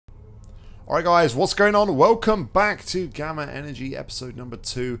Alright guys, what's going on? Welcome back to Gamma Energy episode number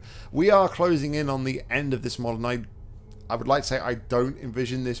 2. We are closing in on the end of this mod, and I would like to say I don't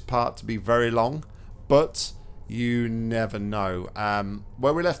envision this part to be very long, but you never know.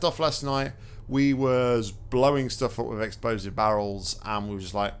 Where we left off last night, we was blowing stuff up with explosive barrels, and we were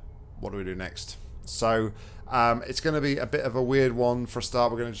just like, what do we do next? So it's going to be a bit of a weird one for a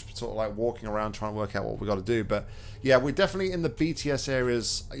start. We're going to just be sort of like walking around trying to work out what we got to do. But yeah, we're definitely in the BTS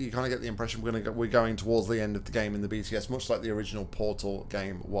areas. You kind of get the impression we're going towards the end of the game in the BTS, much like the original Portal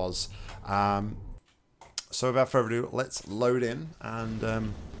game was. So without further ado, let's load in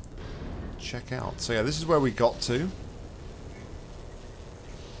and check out. So yeah, this is where we got to.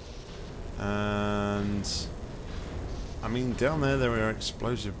 And I mean, down there are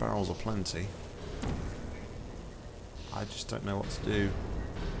explosive barrels aplenty. I just don't know what to do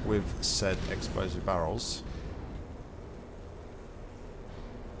with said explosive barrels.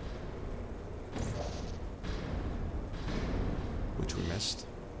 Which we missed.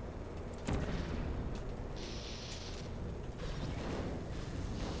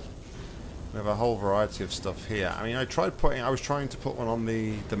 We have a whole variety of stuff here. I mean, I was trying to put one on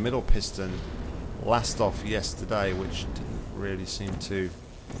the middle piston last off yesterday, which didn't really seem to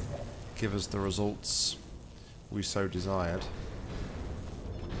give us the results we so desired.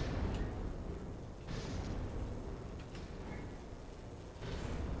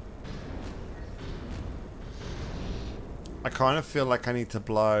 I kind of feel like I need to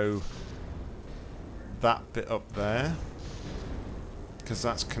blow that bit up there, because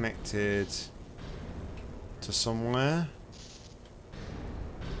that's connected to somewhere.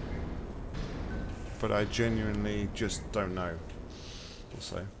 But I genuinely just don't know.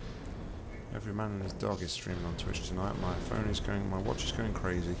 Also, every man and his dog is streaming on Twitch tonight. My phone is going, my watch is going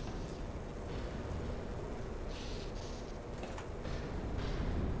crazy.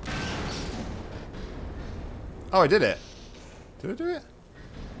 Oh, I did it. Did I do it?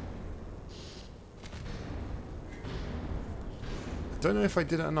 I don't know if I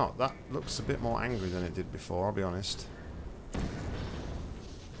did it or not. That looks a bit more angry than it did before, I'll be honest.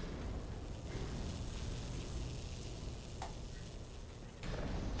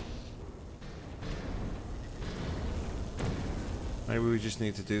 Maybe we just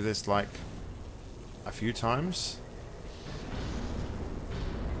need to do this like a few times.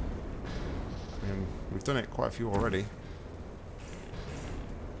 I mean, we've done it quite a few already.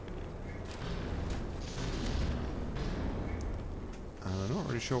 And I'm not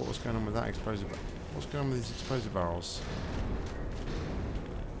really sure what's going on with that explosive. What's going on with these explosive barrels?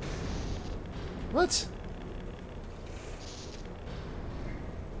 What?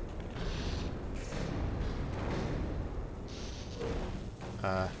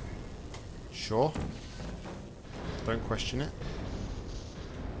 Sure. Don't question it.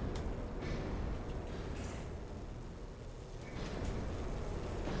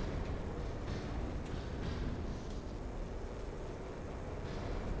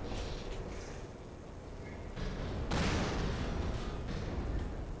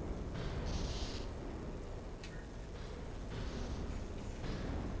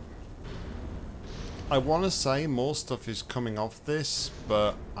 I want to say more stuff is coming off this,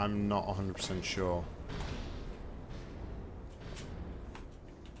 but I'm not 100% sure.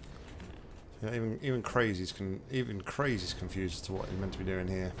 Yeah, even crazy's confused as to what he's meant to be doing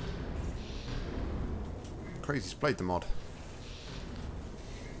here. Crazy's played the mod.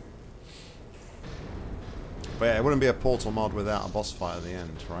 But yeah, it wouldn't be a Portal mod without a boss fight at the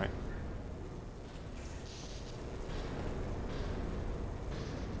end, right?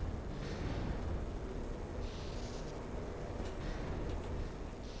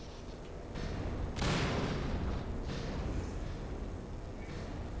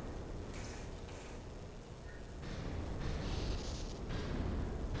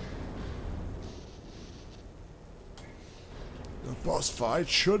 The boss fight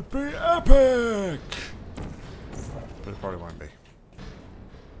should be epic! But it probably won't be.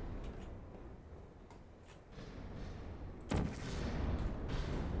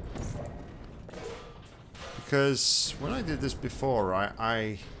 Because when I did this before, right,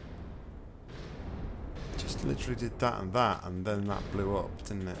 I just literally did that, and then that blew up,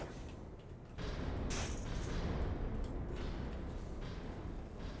 didn't it?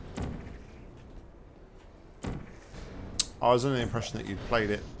 I was under the impression that you'd played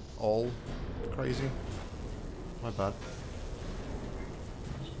it all crazy. My bad.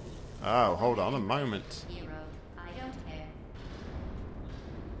 Oh, hold on a moment.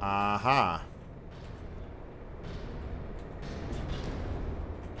 Aha.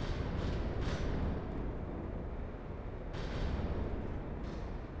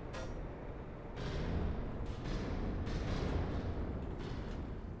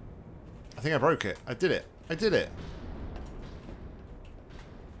 I think I broke it. I did it. I did it.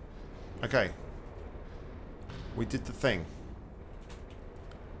 Okay. We did the thing.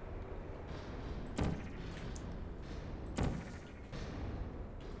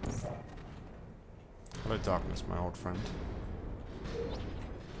 Hello, darkness, my old friend.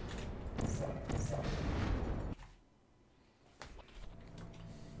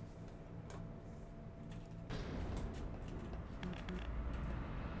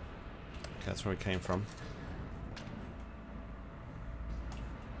 Okay, that's where we came from.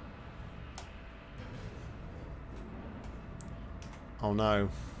 Oh no,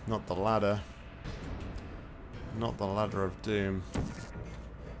 not the ladder. Not the ladder of doom.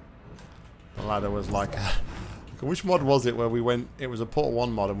 The ladder was like a... Which mod was it where we went... It was a Portal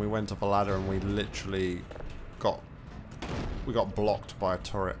 1 mod and we went up a ladder and we literally got... We got blocked by a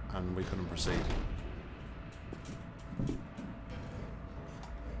turret and we couldn't proceed.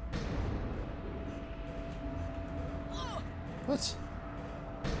 What?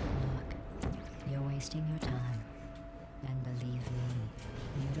 Look, you're wasting your time. And believe me,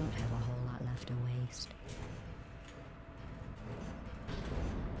 you don't have a whole lot left to waste.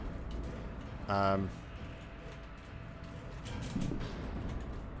 And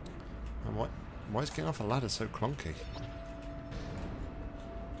why is getting off a ladder so clunky?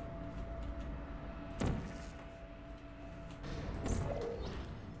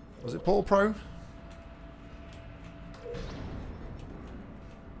 Was it Paul Pro?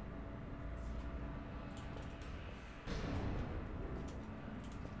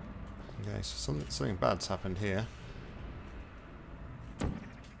 Okay, so something bad's happened here. I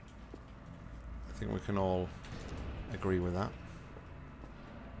think we can all agree with that.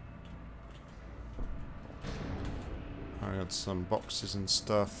 I got some boxes and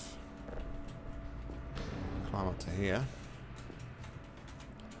stuff. Climb up to here.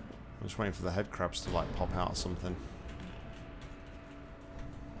 I'm just waiting for the head crabs to like pop out or something.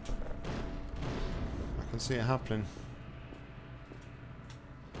 I can see it happening.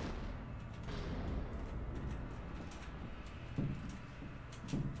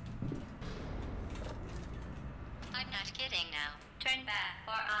 I'm not kidding now. Turn back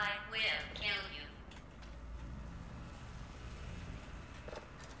or I will kill you.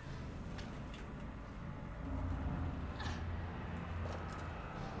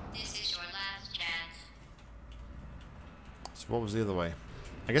 This is your last chance. So what was the other way?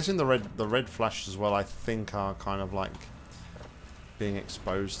 I guess in the red flashes as well, I think are kind of like being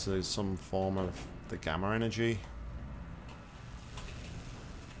exposed to some form of the gamma energy.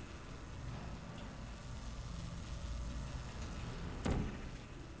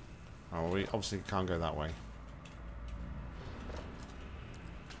 Oh, we obviously can't go that way.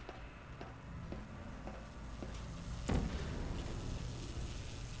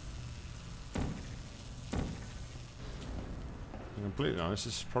 I'm completely honest,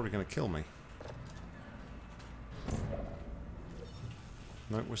 this is probably going to kill me.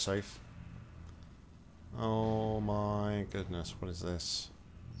 Nope, we're safe. Oh my goodness, what is this?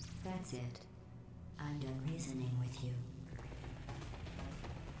 That's it. I'm done reasoning with you.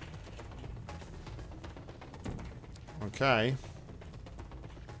 Okay.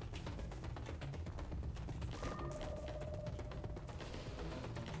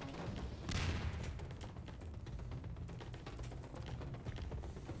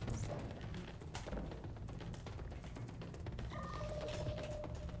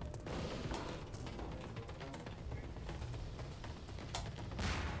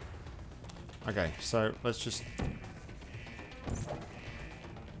 Okay, so let's just...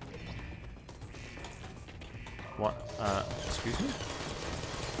 What? Excuse me?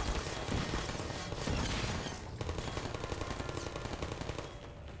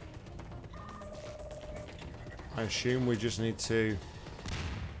 I assume we just need to...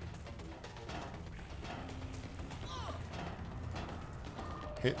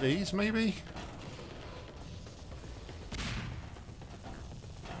 hit these, maybe?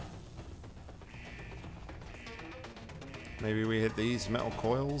 Maybe we hit these metal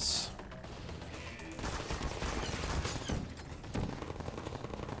coils.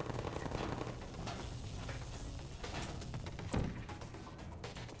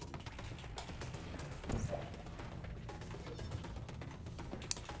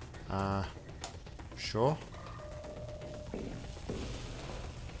 Sure.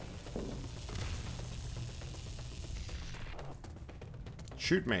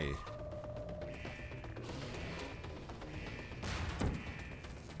 Shoot me.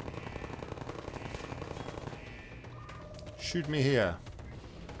 Shoot me here.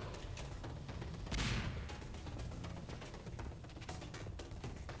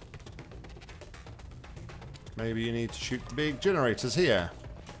 Maybe you need to shoot the big generators here.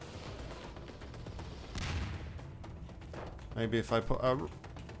 Maybe if I put a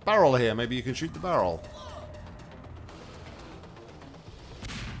barrel here, maybe you can shoot the barrel.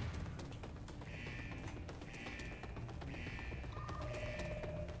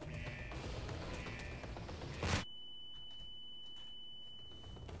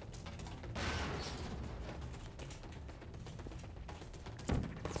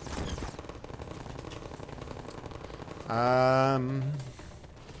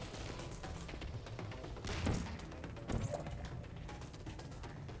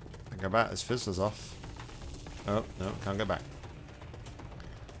 Go back, this fizzler's off. Oh, no, can't go back.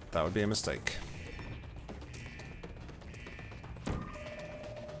 That would be a mistake.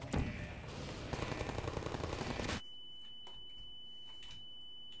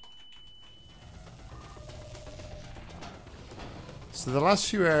 So the last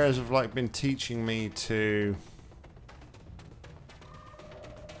few areas have like been teaching me to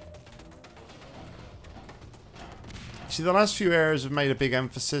see, the last few areas have made a big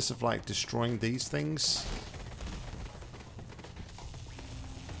emphasis of like destroying these things.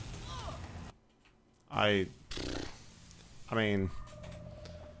 I mean,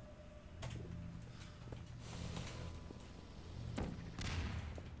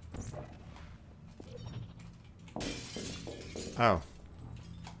 oh,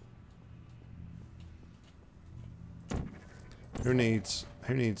 who needs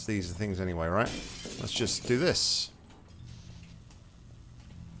these things anyway, right? Let's just do this.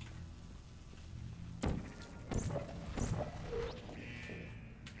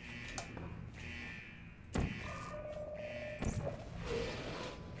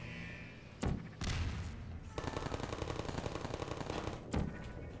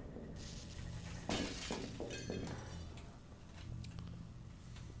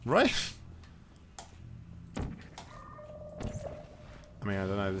 Right? I mean, I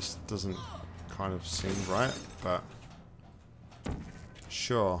don't know, this doesn't kind of seem right, but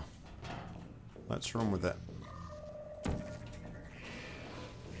sure. Let's run with it.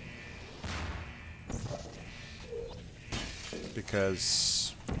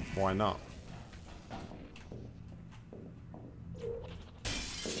 Because why not?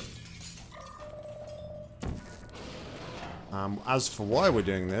 As for why we're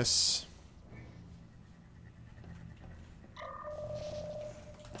doing this,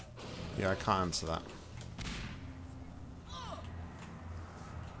 yeah, I can't answer that.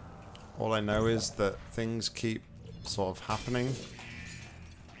 All I know is that things keep sort of happening.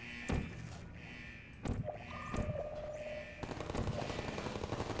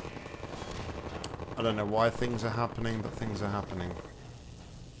 I don't know why things are happening, but things are happening.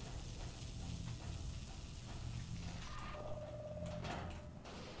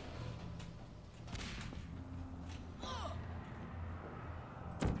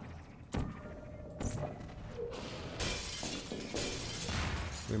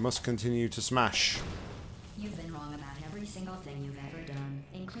 We must continue to smash. You've been wrong about every single thing you've ever done,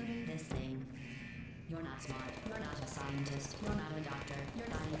 including this thing. You're not smart. You're not a scientist. You're not a doctor. You're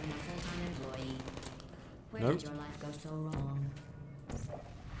not even a full-time employee. Where Nope. did your life go so wrong?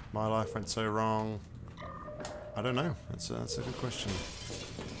 My life went so wrong. I don't know. That's a good question.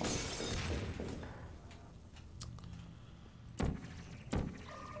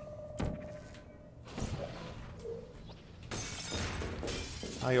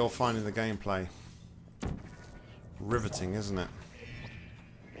 How you're finding the gameplay? Riveting, isn't it?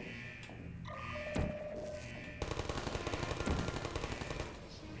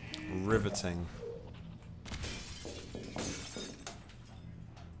 Riveting.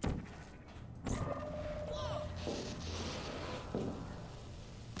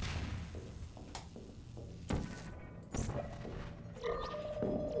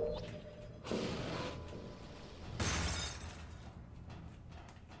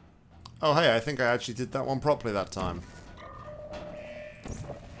 Oh hey, I think I actually did that one properly that time.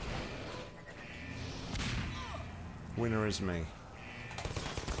 Winner is me.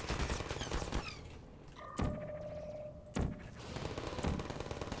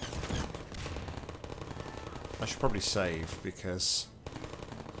 I should probably save because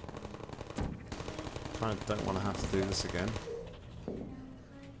I kind of don't want to have to do this again.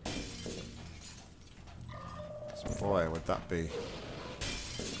 'Cause boy, would that be...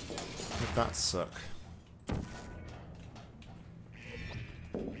 would that suck.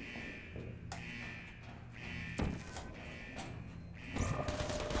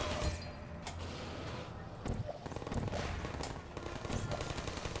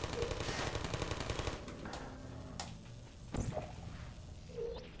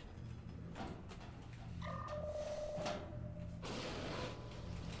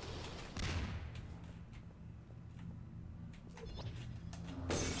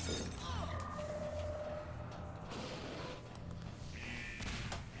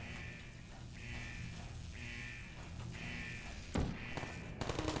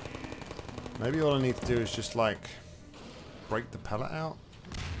 Maybe all I need to do is just like break the pellet out.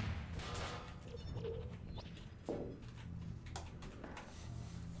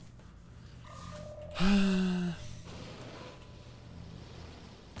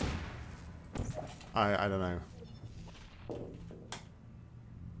 I don't know.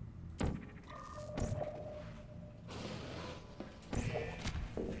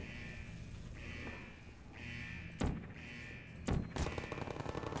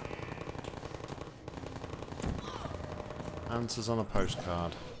 Answers on a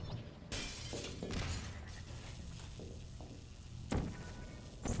postcard.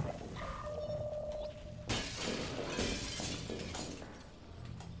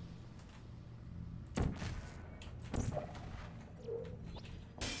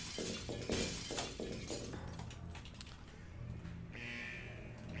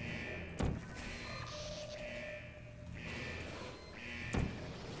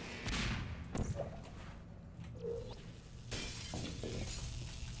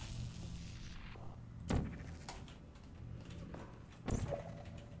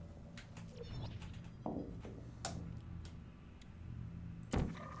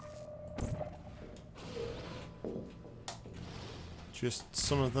 Just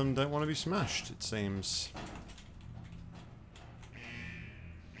some of them don't want to be smashed, it seems.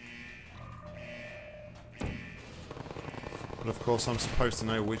 But of course I'm supposed to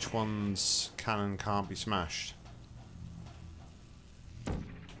know which ones can and can't be smashed. Do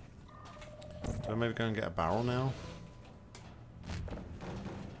I maybe go and get a barrel now?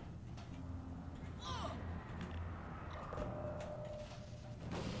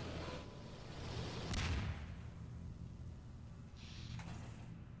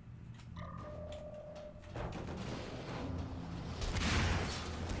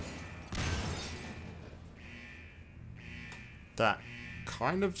 That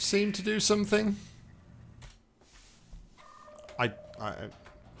kind of seemed to do something. I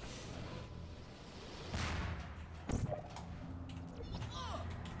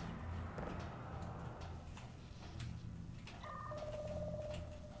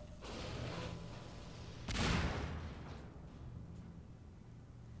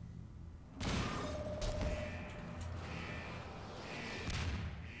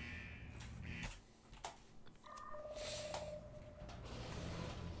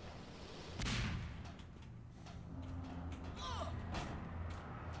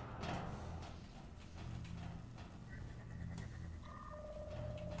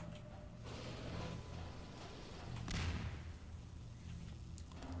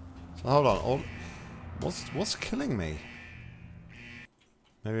So hold on. What's killing me?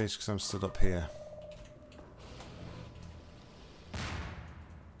 Maybe it's because I'm stood up here.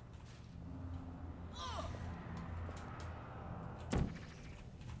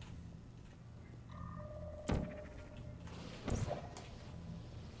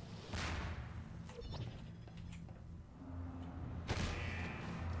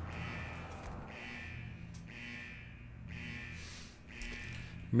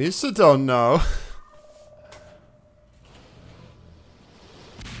 Mister don't know.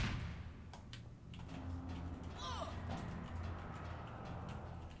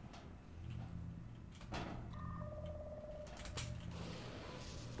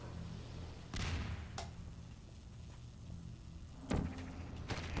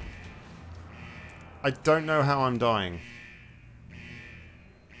 I don't know how I'm dying.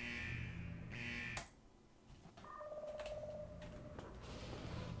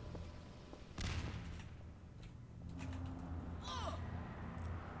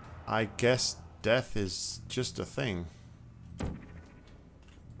 I guess death is just a thing.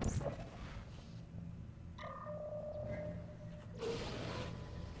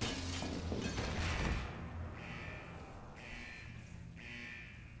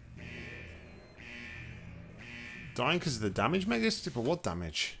 Dying because of the damage mechanism? But what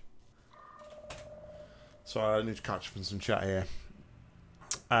damage? Sorry, I need to catch up on some chat here.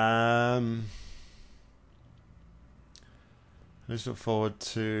 I just look forward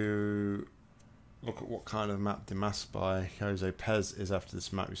to look at what kind of map Demasked by Jose Pez is after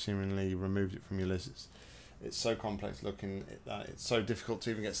this map. You seemingly removed it from your list. It's so complex looking that it's so difficult to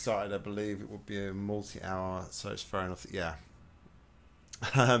even get started. I believe it would be a multi-hour, so it's fair enough. Yeah.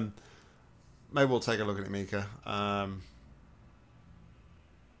 Maybe we'll take a look at it, Mika.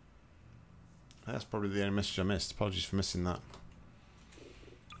 That's probably the only message I missed. Apologies for missing that.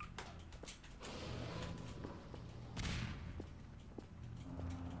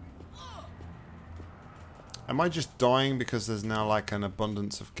 Am I just dying because there's now like an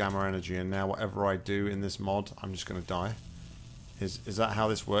abundance of gamma energy and now whatever I do in this mod, I'm just going to die? Is that how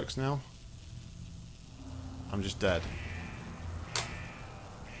this works now? I'm just dead.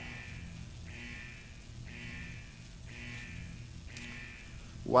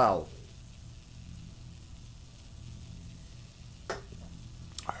 Well.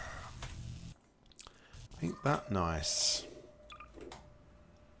 Ain't that nice?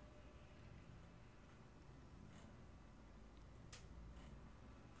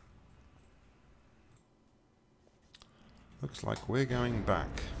 Looks like we're going back.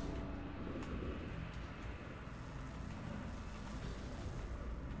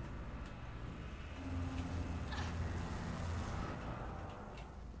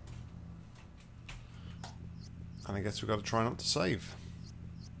 And I guess we've got to try not to save.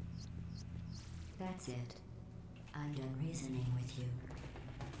 That's it. I'm done reasoning with you.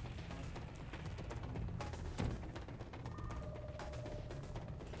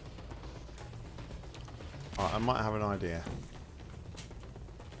 I might have an idea.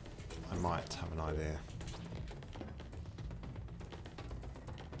 I might have an idea.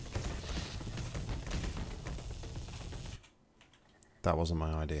 That wasn't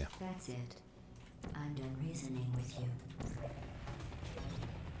my idea. That's it. I'm done reasoning with you.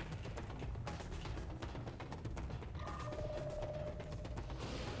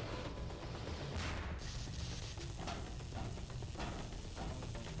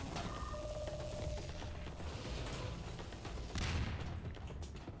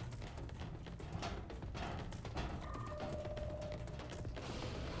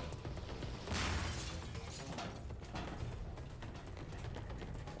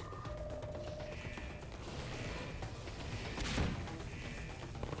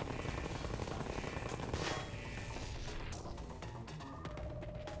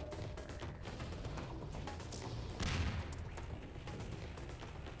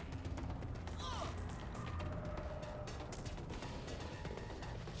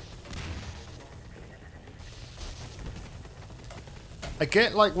 I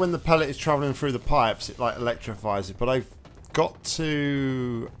get like when the pellet is travelling through the pipes, it like electrifies it, but I've got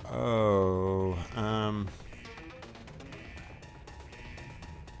to...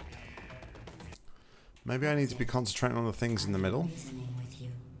 maybe I need to be concentrating on the things in the middle. Reasoning with you.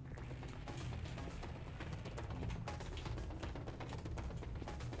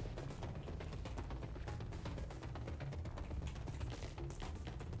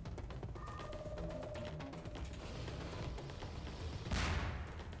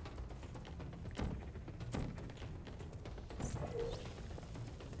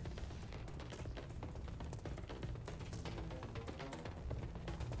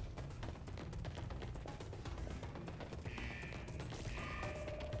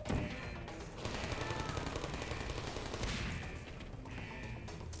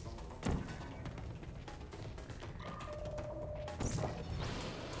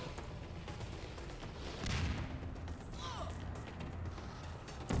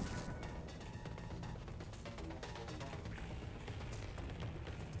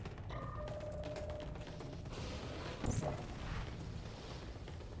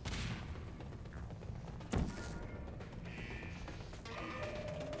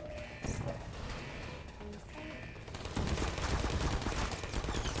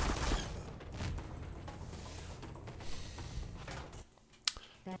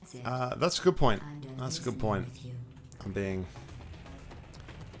 That's it. That's a good point. I'm done That's a good reasoning point. with you. I'm being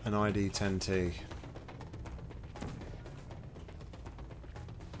an ID10T.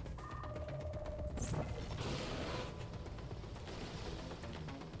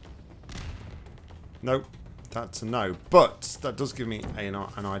 Nope, that's a no. But that does give me an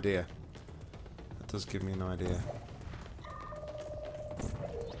idea. That does give me an idea.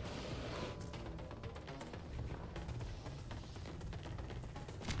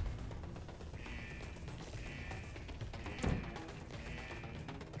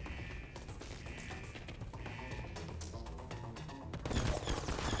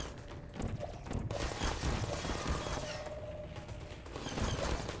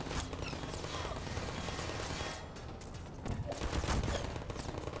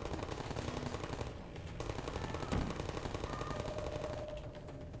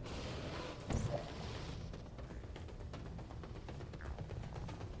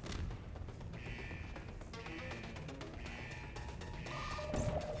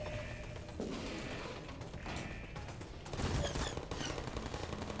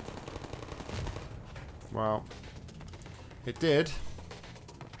 Well, it did.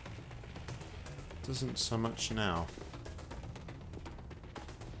 Doesn't so much now.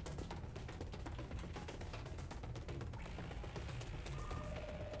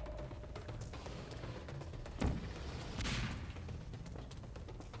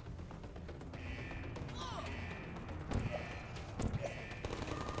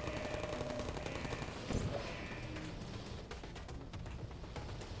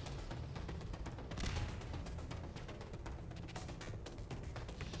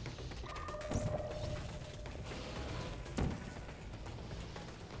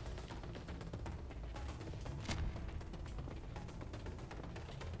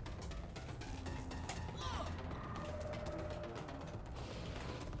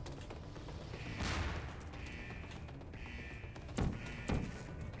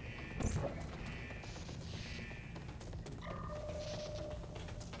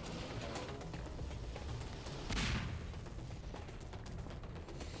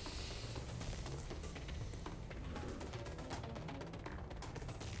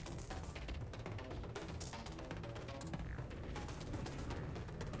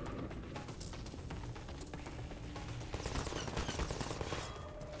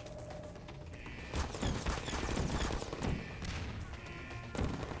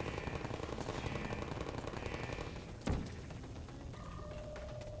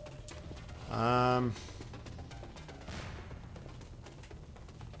 Um...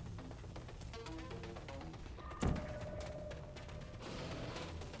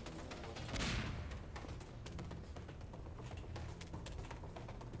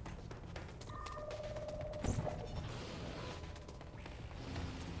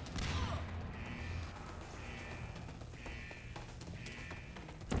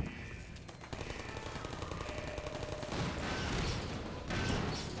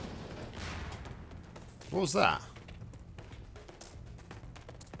 What was that?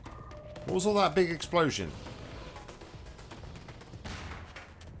 What was all that big explosion?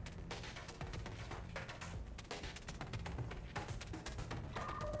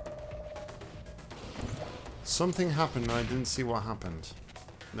 Something happened and I didn't see what happened.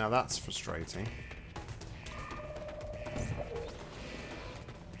 Now that's frustrating.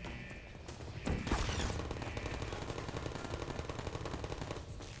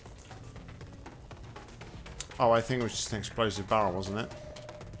 Oh, I think it was just an explosive barrel, wasn't it?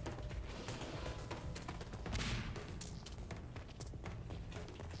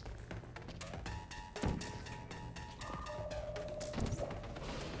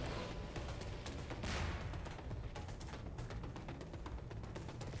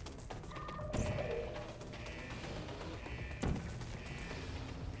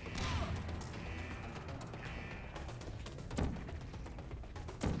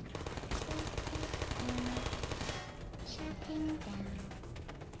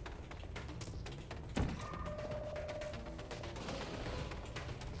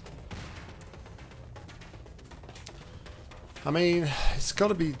 I mean, it's got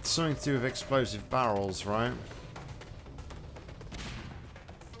to be something to do with explosive barrels, right?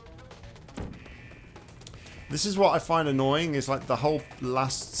 This is what I find annoying, is like the whole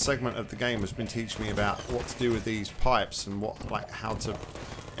last segment of the game has been teaching me about what to do with these pipes and what, like, how to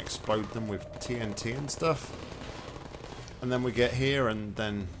explode them with TNT and stuff. And then we get here and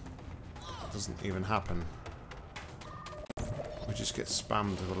then it doesn't even happen. We just get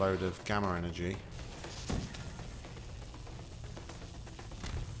spammed with a load of gamma energy.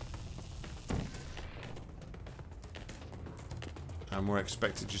 And we're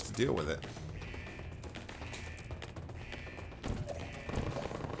expected just to deal with it.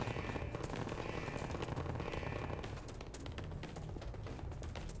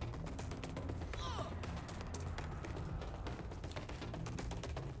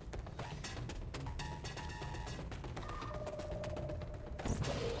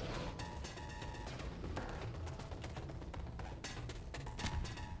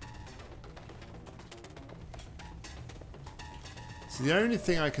 So the only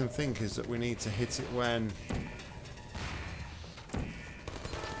thing I can think is that we need to hit it when...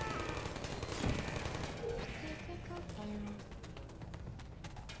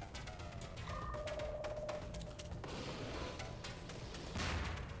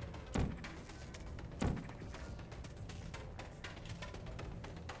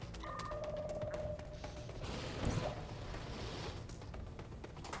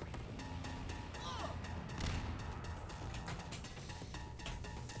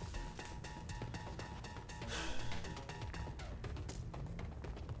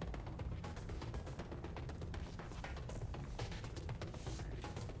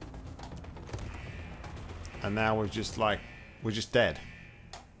 And now we're just dead.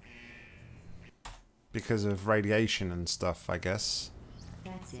 Because of radiation and stuff, I guess.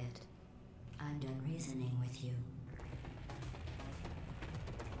 That's it. I'm done reasoning with you.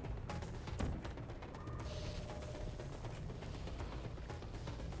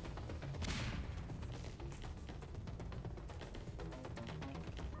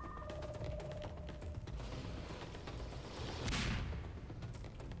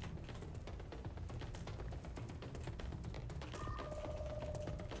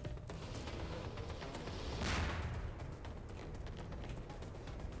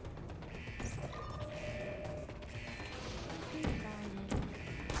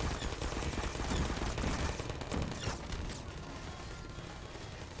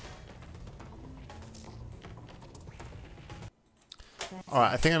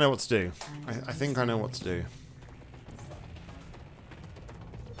 Alright, I think I know what to do. I think I know what to do.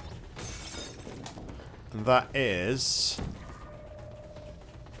 And that is...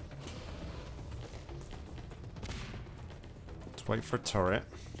 let's wait for a turret.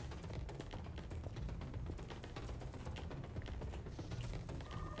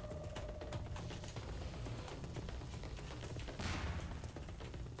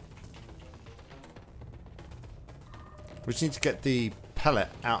 We just need to get the pellet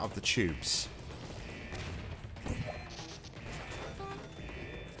out of the tubes.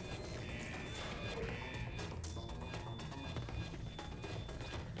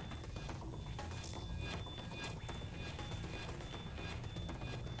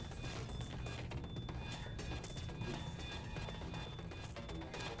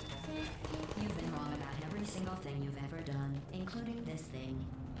 including this thing.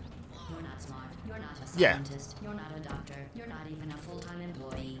 You're not smart. You're not a Yeah. scientist. You're not a doctor. You're not even a full-time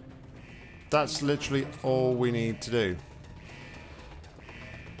employee. That's literally all we need to do.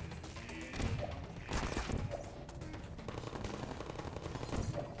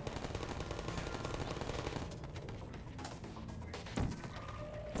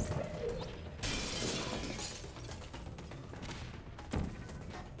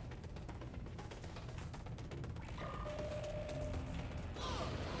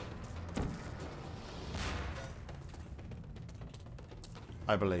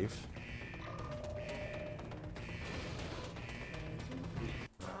 I believe.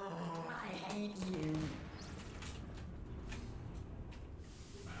 I hate you.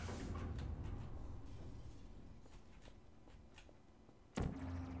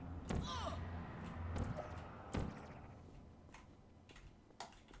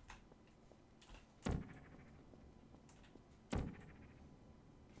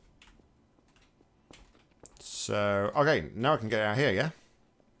 So, okay, now I can get out here, yeah?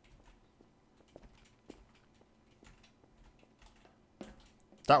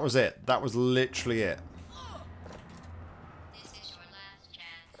 That was it. That was literally it. This is your last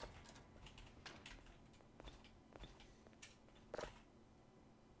chance.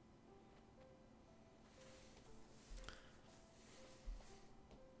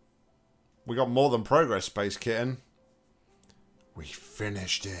 We got more than progress, Space Kitten. We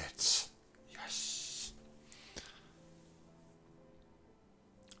finished it. Yes.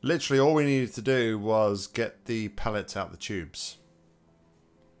 Literally, all we needed to do was get the pellets out the tubes.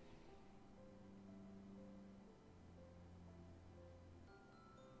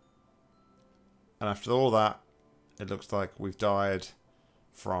 And after all that, it looks like we've died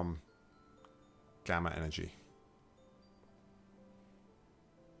from gamma energy.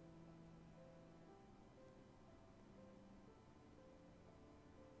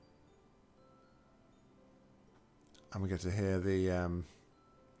 And we get to hear the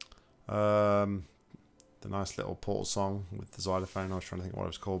nice little Portal song with the xylophone. I was trying to think what it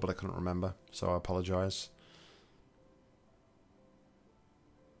was called, but I couldn't remember, so I apologise.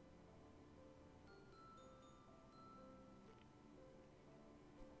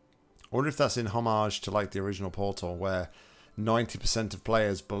 I wonder if that's in homage to like the original Portal, where 90% of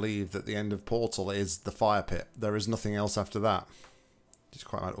players believe that the end of Portal is the fire pit. There is nothing else after that. It's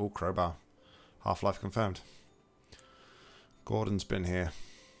quite mad. Oh, crowbar. Half-Life confirmed. Gordon's been here.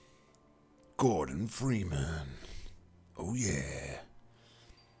 Gordon Freeman. Oh yeah.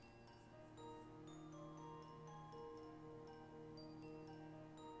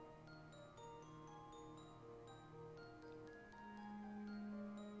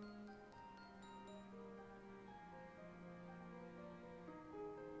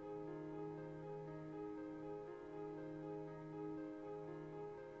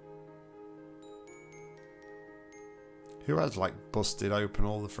 Who has, like, busted open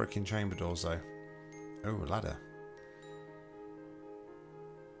all the freaking chamber doors, though? Oh, a ladder.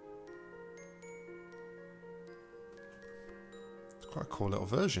 It's quite a cool little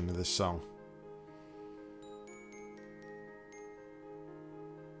version of this song.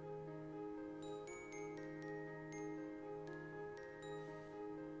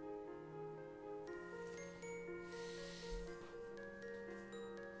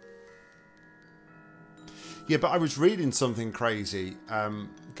 Yeah, but I was reading something crazy.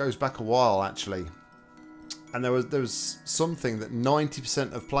 Goes back a while actually, and there was something that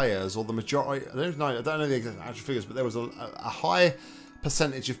 90% of players, or the majority, I don't know the exact actual figures, but there was a high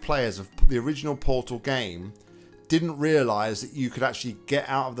percentage of players of the original Portal game didn't realise that you could actually get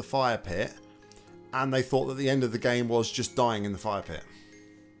out of the fire pit, and they thought that the end of the game was just dying in the fire pit.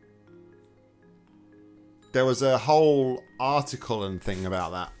 There was a whole article and thing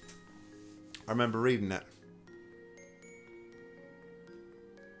about that. I remember reading it.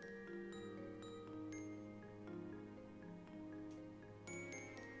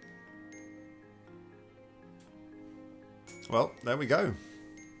 Well, there we go.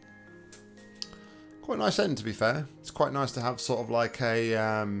 Quite a nice end, to be fair. It's quite nice to have sort of like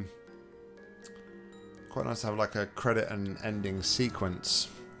a quite nice to have like a credit and ending sequence.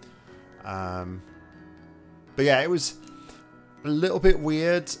 But yeah, it was a little bit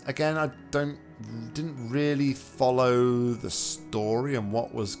weird. Again, I didn't really follow the story and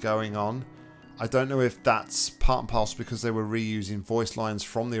what was going on. I don't know if that's part and parcel because they were reusing voice lines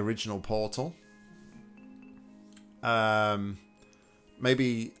from the original Portal.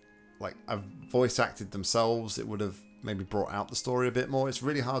 Maybe like a voice acted themselves, it would have maybe brought out the story a bit more. It's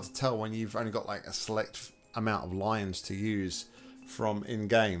really hard to tell when you've only got like a select amount of lines to use from in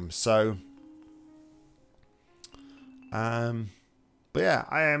game. So But yeah,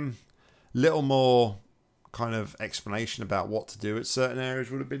 I am little more kind of explanation about what to do at certain areas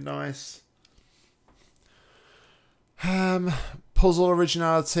would have been nice. Puzzle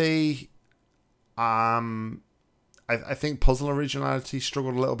originality. I think puzzle originality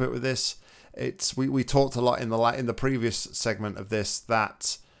struggled a little bit with this. We talked a lot in the previous segment of this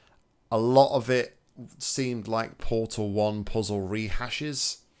that a lot of it seemed like Portal 1 puzzle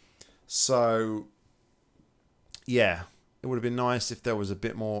rehashes. So yeah, it would have been nice if there was a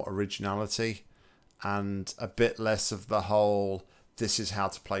bit more originality and a bit less of the whole this is how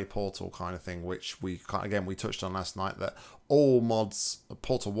to play Portal kind of thing, which we touched on last night, that all mods,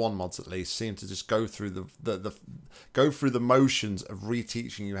 Portal 1 mods at least, seem to just go through the motions of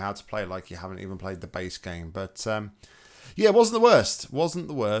reteaching you how to play like you haven't even played the base game. But yeah, it wasn't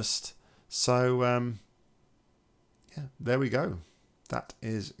the worst. So yeah, there we go. That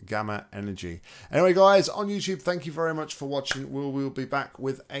is Gamma Energy. Anyway, guys, on YouTube, thank you very much for watching. We'll be back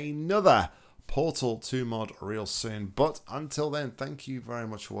with another Portal 2 mod real soon. But until then, thank you very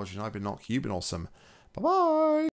much for watching. I've been Nock. You've been awesome. Bye-bye.